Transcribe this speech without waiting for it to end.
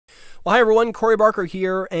Well, hi everyone, Corey Barker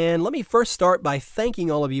here, and let me first start by thanking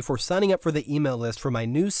all of you for signing up for the email list for my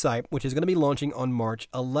new site, which is going to be launching on March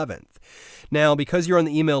 11th. Now, because you're on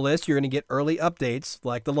the email list, you're going to get early updates,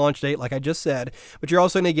 like the launch date, like I just said, but you're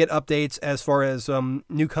also going to get updates as far as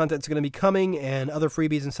new content's going to be coming and other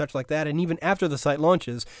freebies and such like that, and even after the site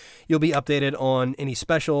launches, you'll be updated on any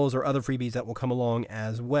specials or other freebies that will come along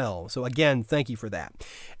as well. So again, thank you for that.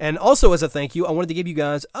 And also as a thank you, I wanted to give you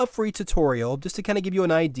guys a free tutorial just to kind of give you an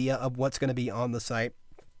idea of what's going to be on the site.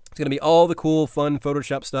 It's going to be all the cool, fun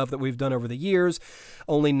Photoshop stuff that we've done over the years,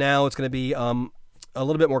 only now it's going to be a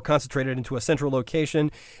little bit more concentrated into a central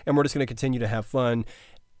location, and we're just going to continue to have fun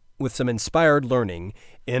with some inspired learning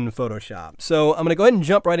in Photoshop. So I'm going to go ahead and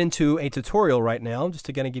jump right into a tutorial right now, just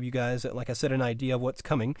to kind of give you guys, like I said, an idea of what's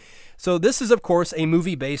coming. So this is, of course, a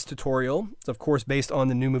movie-based tutorial. It's, of course, based on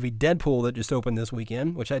the new movie Deadpool that just opened this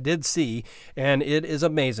weekend, which I did see, and it is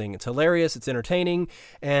amazing. It's hilarious, it's entertaining,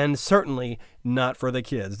 and certainly not for the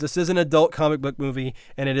kids. This is an adult comic book movie,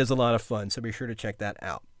 and it is a lot of fun, so be sure to check that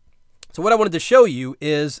out. So what I wanted to show you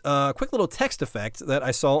is a quick little text effect that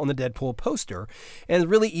I saw on the Deadpool poster, and it's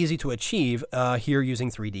really easy to achieve here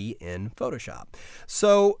using 3D in Photoshop.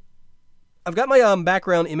 So I've got my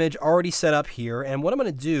background image already set up here, and what I'm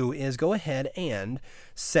going to do is go ahead and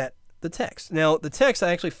set the text. Now, the text,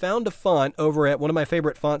 I actually found a font over at one of my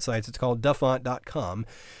favorite font sites. It's called dafont.com,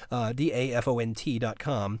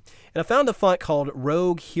 DAFONT.com, and I found a font called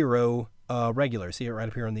Rogue Hero Regular. See it right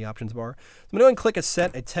up here on the options bar. So I'm going to go ahead and click a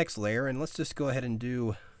set a text layer, and let's just go ahead and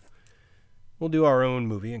we'll do our own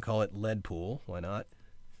movie and call it Leadpool. Why not?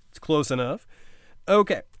 It's close enough.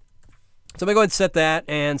 Okay. So I'm going to go ahead and set that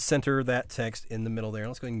and center that text in the middle there.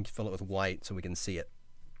 Let's go ahead and fill it with white so we can see it.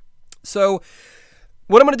 So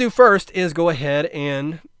what I'm going to do first is go ahead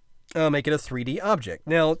and make it a 3D object.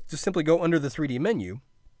 Now, just simply go under the 3D menu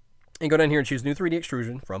and go down here and choose New 3D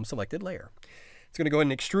Extrusion from Selected Layer. It's going to go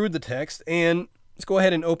ahead and extrude the text, and let's go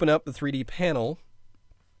ahead and open up the 3D panel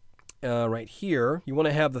right here. You want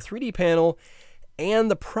to have the 3D panel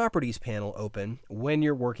and the Properties panel open when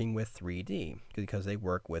you're working with 3D, because they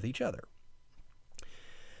work with each other.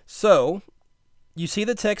 So you see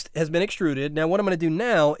the text has been extruded. Now what I'm going to do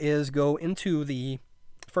now is go into the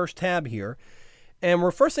first tab here,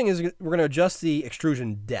 and first thing is we're going to adjust the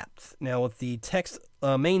extrusion depth. Now with the text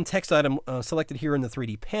main text item selected here in the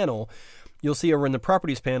 3D panel, you'll see over in the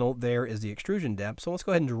Properties panel, there is the extrusion depth. So let's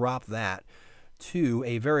go ahead and drop that to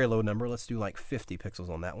a very low number. Let's do like 50 pixels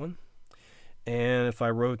on that one. And if I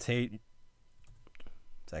rotate,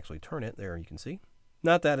 let's actually turn it there, you can see.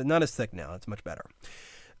 Not as thick now, it's much better.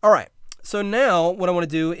 All right, so now what I want to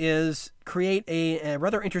do is create a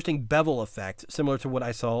rather interesting bevel effect, similar to what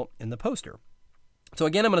I saw in the poster. So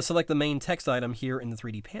again, I'm going to select the main text item here in the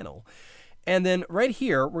 3D panel. And then right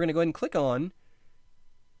here, we're going to go ahead and click on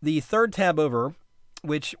the third tab over,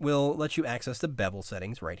 which will let you access the bevel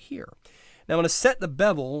settings right here. Now I'm going to set the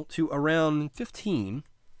bevel to around 15.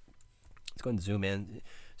 Let's go ahead and zoom in.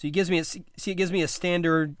 So it gives me a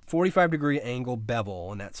standard 45-degree angle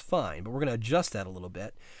bevel, and that's fine. But we're going to adjust that a little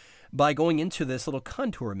bit by going into this little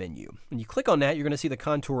contour menu. When you click on that, you're going to see the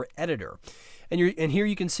contour editor, and here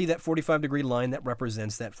you can see that 45-degree line that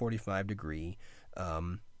represents that 45-degree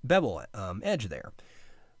bevel edge there.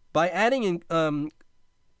 By adding in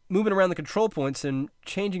moving around the control points and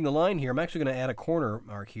changing the line here, I'm actually going to add a corner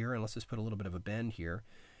mark here, and let's just put a little bit of a bend here.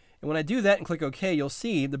 And when I do that and click OK, you'll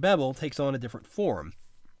see the bevel takes on a different form.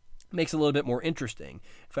 It makes it a little bit more interesting.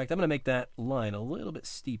 In fact, I'm going to make that line a little bit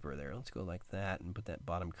steeper there. Let's go like that and put that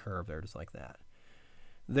bottom curve there just like that.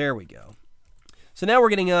 There we go. So now we're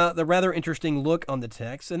getting the rather interesting look on the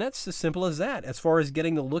text, and that's as simple as that. As far as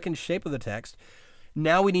getting the look and shape of the text,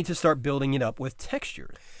 now we need to start building it up with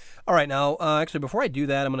textures. All right, now, actually, before I do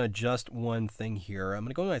that, I'm going to adjust one thing here. I'm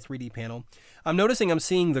going to go to my 3D panel. I'm noticing I'm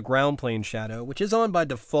seeing the ground plane shadow, which is on by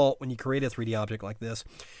default when you create a 3D object like this,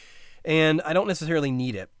 and I don't necessarily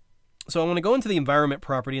need it. So I'm going to go into the environment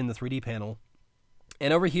property in the 3D panel,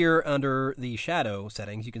 and over here under the shadow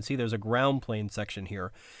settings, you can see there's a ground plane section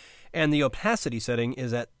here, and the opacity setting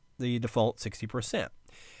is at the default 60%.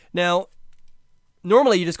 Now,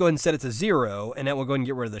 normally, you just go ahead and set it to 0, and that will go ahead and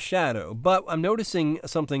get rid of the shadow. But I'm noticing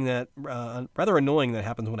something that rather annoying that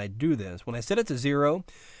happens when I do this. When I set it to 0,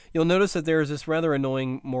 you'll notice that there's this rather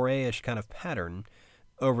annoying moire-ish kind of pattern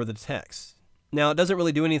over the text. Now, it doesn't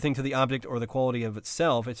really do anything to the object or the quality of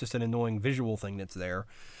itself. It's just an annoying visual thing that's there.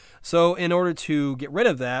 So in order to get rid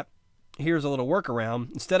of that, here's a little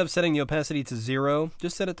workaround. Instead of setting the opacity to 0,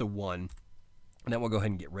 just set it to 1. And then we'll go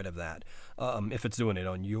ahead and get rid of that if it's doing it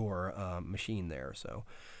on your machine there. So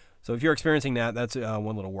if you're experiencing that, that's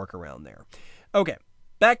one little workaround there. Okay,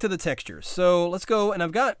 back to the textures. So let's go, and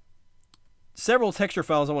I've got several texture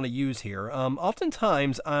files I want to use here.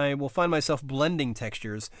 Oftentimes, I will find myself blending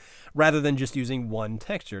textures rather than just using one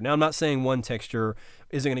texture. Now, I'm not saying one texture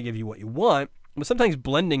isn't going to give you what you want, but sometimes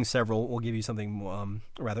blending several will give you something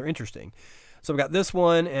rather interesting. So I've got this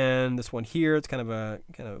one and this one here. It's kind of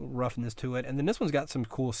roughness to it, and then this one's got some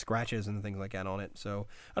cool scratches and things like that on it. So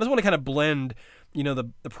I just want to kind of blend,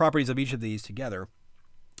 the properties of each of these together.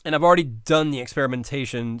 And I've already done the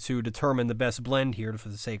experimentation to determine the best blend here for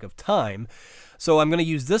the sake of time. So I'm going to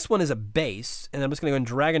use this one as a base, and I'm just going to go and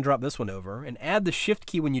drag and drop this one over, and add the Shift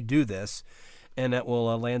key when you do this, and that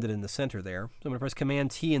will land it in the center there. So I'm going to press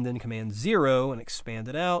Command T and then Command 0 and expand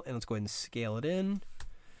it out, and let's go ahead and scale it in.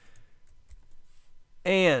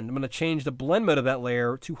 And I'm going to change the blend mode of that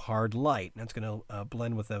layer to hard light. And that's going to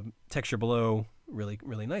blend with the texture below really,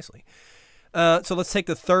 really nicely. So let's take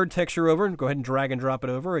the third texture over and go ahead and drag and drop it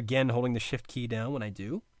over, again holding the Shift key down when I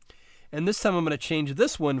do. And this time I'm going to change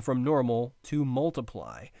this one from normal to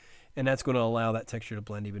multiply. And that's going to allow that texture to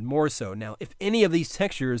blend even more so. Now, if any of these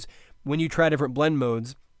textures, when you try different blend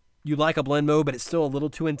modes, you like a blend mode, but it's still a little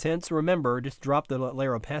too intense, remember, just drop the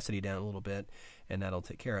layer opacity down a little bit, and that'll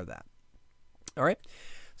take care of that. All right,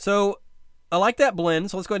 so I like that blend,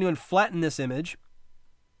 so let's go ahead and flatten this image.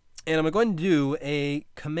 And I'm going to do a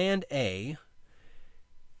Command A,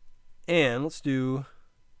 and let's do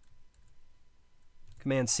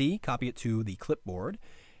Command C, copy it to the clipboard.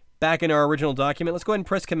 Back in our original document, let's go ahead and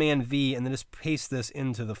press Command V, and then just paste this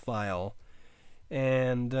into the file.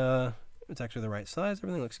 And it's actually the right size,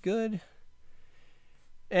 everything looks good.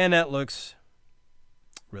 And that looks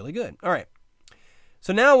really good. All right.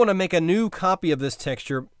 So now I want to make a new copy of this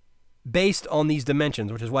texture based on these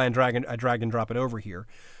dimensions, which is why I drag and drop it over here.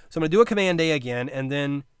 So I'm going to do a Command A again, and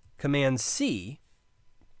then Command C,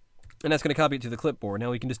 and that's going to copy it to the clipboard. Now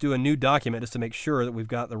we can just do a new document just to make sure that we've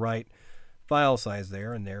got the right file size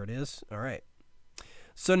there, and there it is. All right.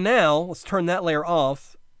 So now let's turn that layer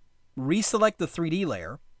off, reselect the 3D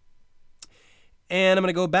layer, and I'm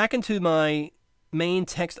going to go back into my main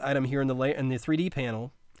text item here in the 3D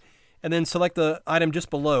panel, and then select the item just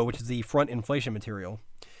below, which is the front inflation material.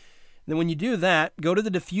 And then when you do that, go to the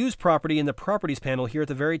diffuse property in the properties panel here at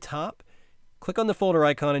the very top, click on the folder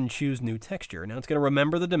icon and choose new texture. Now it's going to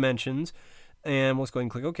remember the dimensions, and let's go ahead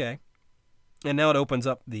and click OK. And now it opens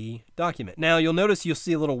up the document. Now you'll notice you'll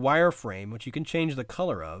see a little wireframe, which you can change the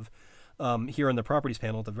color of here in the properties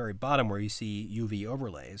panel at the very bottom where you see UV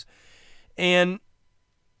overlays. And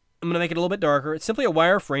I'm going to make it a little bit darker. It's simply a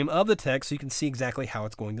wireframe of the text so you can see exactly how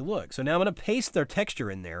it's going to look. So now I'm going to paste their texture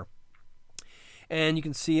in there. And you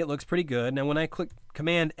can see it looks pretty good. Now when I click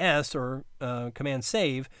Command S or Command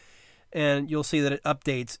Save, and you'll see that it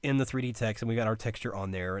updates in the 3D text, and we got our texture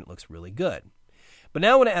on there, and it looks really good. But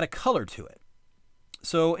now I want to add a color to it.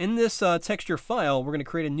 So in this texture file, we're going to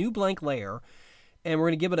create a new blank layer, and we're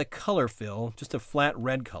going to give it a color fill, just a flat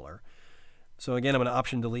red color. So again, I'm going to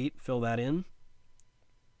Option Delete, fill that in.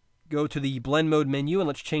 Go to the blend mode menu, and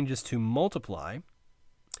let's change this to multiply.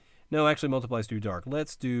 No, actually multiply is too dark.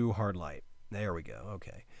 Let's do hard light. There we go.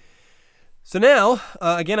 Okay. So now,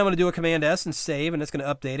 again, I'm going to do a Command S and save, and it's going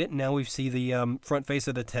to update it. And now we see the front face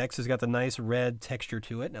of the text has got the nice red texture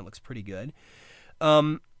to it, and that looks pretty good. So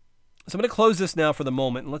I'm going to close this now for the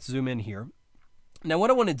moment, and let's zoom in here. Now what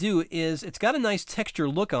I want to do is, it's got a nice texture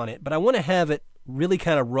look on it, but I want to have it really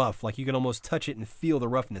kind of rough, like you can almost touch it and feel the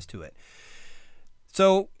roughness to it.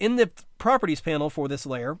 So in the properties panel for this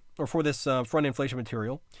layer, or for this front inflation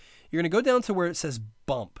material, you're going to go down to where it says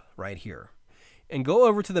bump right here, and go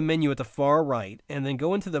over to the menu at the far right, and then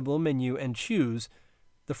go into the little menu and choose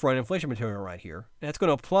the front inflation material right here. And that's going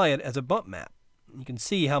to apply it as a bump map. You can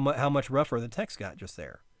see how much rougher the text got just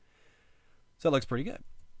there. So it looks pretty good.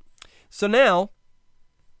 So now,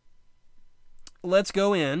 let's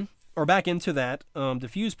go in, or back into that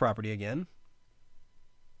diffuse property again,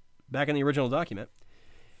 back in the original document.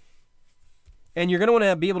 And you're going to want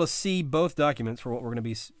to be able to see both documents for what we're going to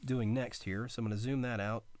be doing next here. So I'm going to zoom that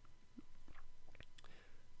out.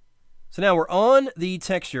 So now we're on the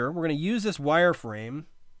texture. We're going to use this wireframe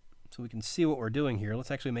so we can see what we're doing here.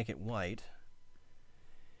 Let's actually make it white.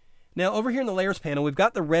 Now over here in the layers panel, we've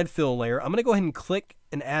got the red fill layer. I'm going to go ahead and click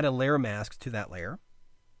and add a layer mask to that layer.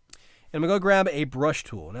 And I'm going to go grab a brush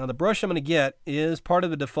tool. Now the brush I'm going to get is part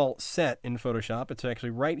of the default set in Photoshop. It's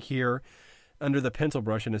actually right here under the pencil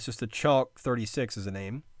brush, and it's just a Chalk 36 as a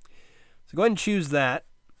name. So go ahead and choose that.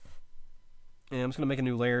 And I'm just going to make a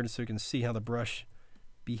new layer just so you can see how the brush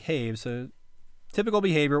behaves. So typical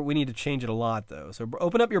behavior, we need to change it a lot though. So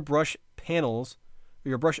open up your brush panels, or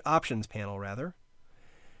your brush options panel rather.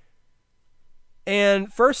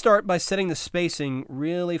 And first start by setting the spacing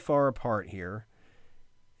really far apart here.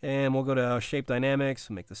 And we'll go to shape dynamics,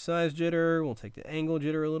 make the size jitter. We'll take the angle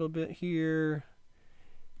jitter a little bit here.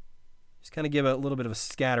 Just kind of give it a little bit of a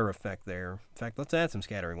scatter effect there. In fact, let's add some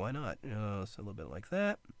scattering. Why not? So a little bit like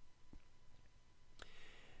that.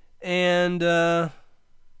 And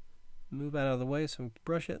move out of the way so we can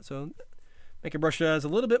brush it. So make your brush size a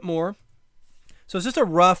little bit more. So it's just a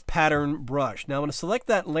rough pattern brush. Now I'm going to select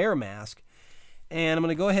that layer mask, and I'm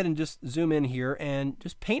going to go ahead and just zoom in here and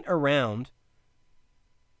just paint around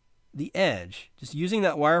the edge, just using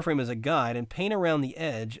that wireframe as a guide, and paint around the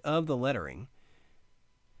edge of the lettering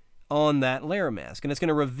on that layer mask. And it's going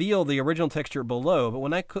to reveal the original texture below, but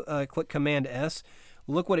when I click Command S,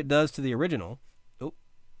 look what it does to the original. Oh,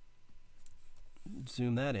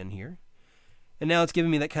 zoom that in here. And now it's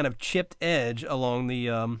giving me that kind of chipped edge along the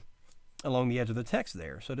edge of the text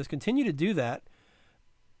there. So just continue to do that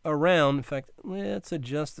around. In fact, let's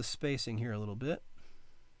adjust the spacing here a little bit.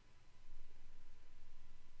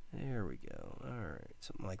 There we go. All right,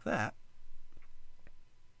 something like that.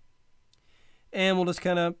 And we'll just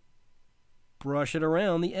kind of brush it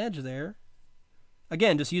around the edge there.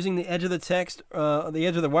 Again, just using the edge of the text, the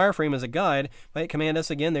edge of the wireframe as a guide. If I hit Command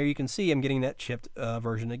S again, there you can see I'm getting that chipped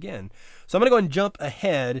version again. So I'm going to go ahead and jump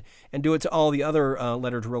ahead and do it to all the other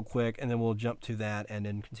letters real quick, and then we'll jump to that and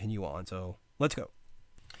then continue on. So let's go.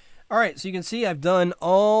 All right, so you can see I've done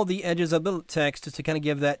all the edges of the text just to kind of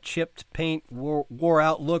give that chipped paint, wore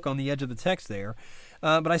out look on the edge of the text there.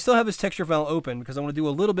 But I still have this texture file open because I want to do a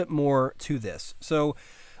little bit more to this. So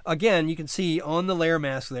again, you can see on the layer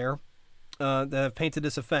mask there that I've painted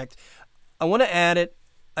this effect. I want to add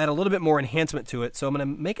a little bit more enhancement to it. So I'm going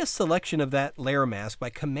to make a selection of that layer mask by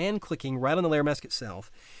command clicking right on the layer mask itself.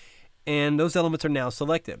 And those elements are now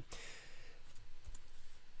selected.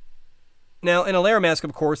 Now, in a layer mask,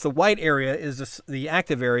 of course, the white area is the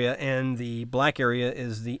active area, and the black area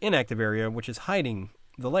is the inactive area, which is hiding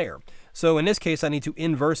the layer. So in this case, I need to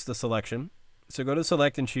inverse the selection. So go to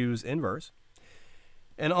Select and choose Inverse.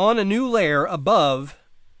 And on a new layer above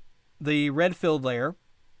the red filled layer,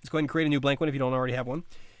 let's go ahead and create a new blank one if you don't already have one.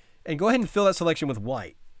 And go ahead and fill that selection with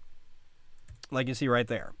white, like you see right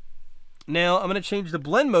there. Now, I'm going to change the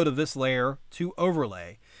blend mode of this layer to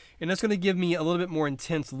Overlay. And that's going to give me a little bit more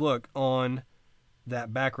intense look on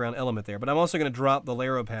that background element there. But I'm also going to drop the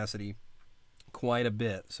layer opacity quite a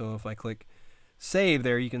bit. So if I click Save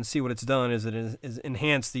there, you can see what it's done is it has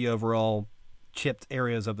enhanced the overall chipped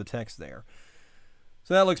areas of the text there.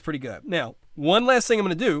 So that looks pretty good. Now, one last thing I'm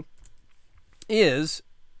going to do is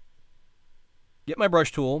get my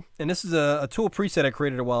brush tool. And this is a tool preset I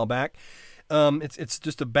created a while back. It's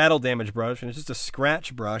just a battle damage brush, and it's just a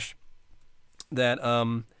scratch brush that...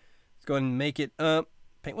 let's go ahead and make it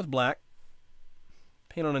paint with black.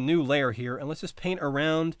 Paint on a new layer here, and let's just paint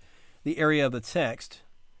around the area of the text.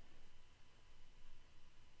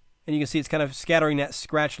 And you can see it's kind of scattering that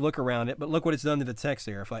scratch look around it, but look what it's done to the text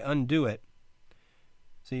there. If I undo it,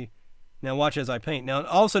 see, now watch as I paint. Now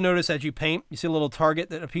also notice as you paint, you see a little target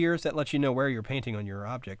that appears that lets you know where you're painting on your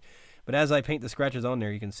object. But as I paint the scratches on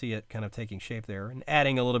there, you can see it kind of taking shape there and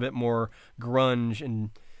adding a little bit more grunge and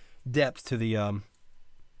depth to the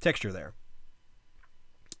texture there.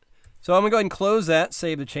 So I'm going to go ahead and close that,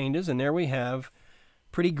 save the changes, and there we have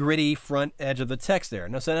pretty gritty front edge of the text there.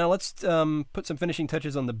 Now, so now let's put some finishing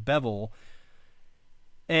touches on the bevel.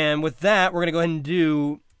 And with that, we're going to go ahead and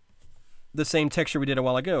do the same texture we did a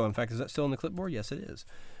while ago. In fact, is that still on the clipboard? Yes, it is.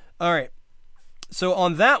 All right. So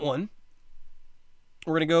on that one,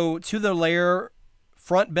 we're going to go to the layer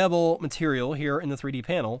front bevel material here in the 3D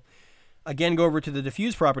panel. Again, go over to the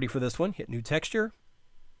diffuse property for this one, hit New Texture,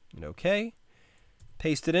 and OK.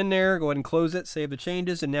 Paste it in there, go ahead and close it, save the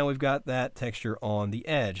changes, and now we've got that texture on the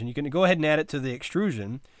edge. And you can go ahead and add it to the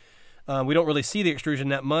extrusion. We don't really see the extrusion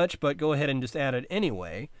that much, but go ahead and just add it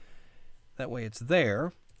anyway. That way it's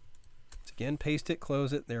there. So again, paste it,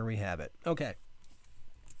 close it, there we have it. Okay.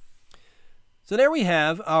 So there we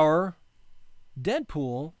have our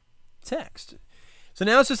Deadpool text. So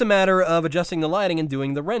now it's just a matter of adjusting the lighting and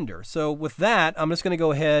doing the render. So with that, I'm just going to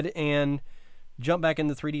go ahead and jump back in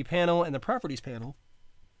the 3D panel and the Properties panel.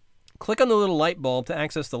 Click on the little light bulb to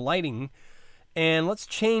access the lighting, and let's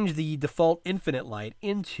change the default infinite light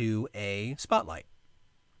into a spotlight.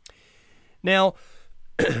 Now,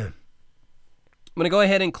 I'm going to go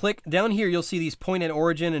ahead and click down here. You'll see these point at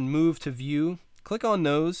origin and move to view. Click on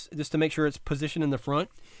those just to make sure it's positioned in the front.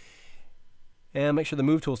 And make sure the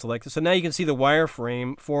move tool is selected. So now you can see the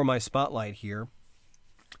wireframe for my spotlight here.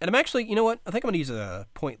 And I'm actually, you know what? I think I'm going to use a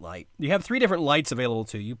point light. You have 3 different lights available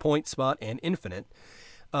to you: point, spot, and infinite.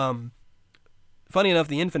 Funny enough,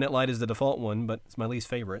 the infinite light is the default one, but it's my least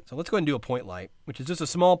favorite. So let's go ahead and do a point light, which is just a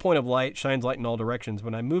small point of light, shines light in all directions.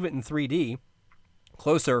 When I move it in 3D,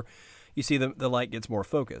 closer, you see the light gets more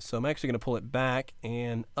focused. So I'm actually going to pull it back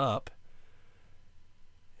and up.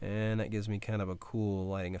 And that gives me kind of a cool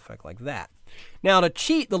lighting effect like that. Now to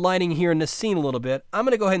cheat the lighting here in this scene a little bit, I'm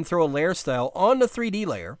going to go ahead and throw a layer style on the 3D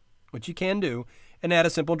layer, which you can do, and add a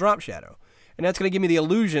simple drop shadow. And that's going to give me the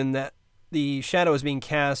illusion that the shadow is being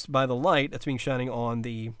cast by the light that's being shining on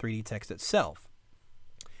the 3D text itself.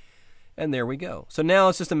 And there we go. So now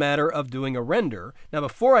it's just a matter of doing a render. Now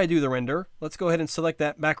before I do the render, let's go ahead and select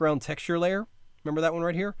that background texture layer. Remember that one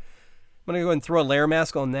right here? I'm going to go ahead and throw a layer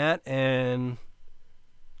mask on that and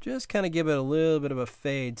just kind of give it a little bit of a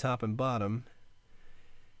fade top and bottom.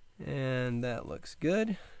 And that looks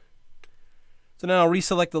good. So now I'll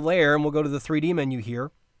reselect the layer and we'll go to the 3D menu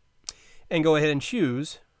here and go ahead and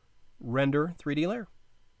choose Render 3D Layer.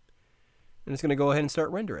 And it's going to go ahead and start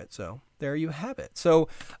render it. So there you have it. So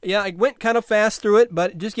yeah, I went kind of fast through it,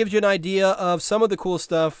 but it just gives you an idea of some of the cool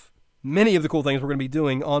stuff, many of the cool things we're going to be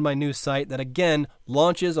doing on my new site that again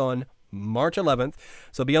launches on March 11th.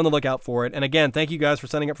 So be on the lookout for it. And again, thank you guys for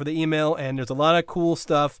signing up for the email. And there's a lot of cool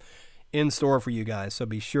stuff in store for you guys. So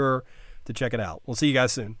be sure to check it out. We'll see you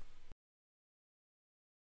guys soon.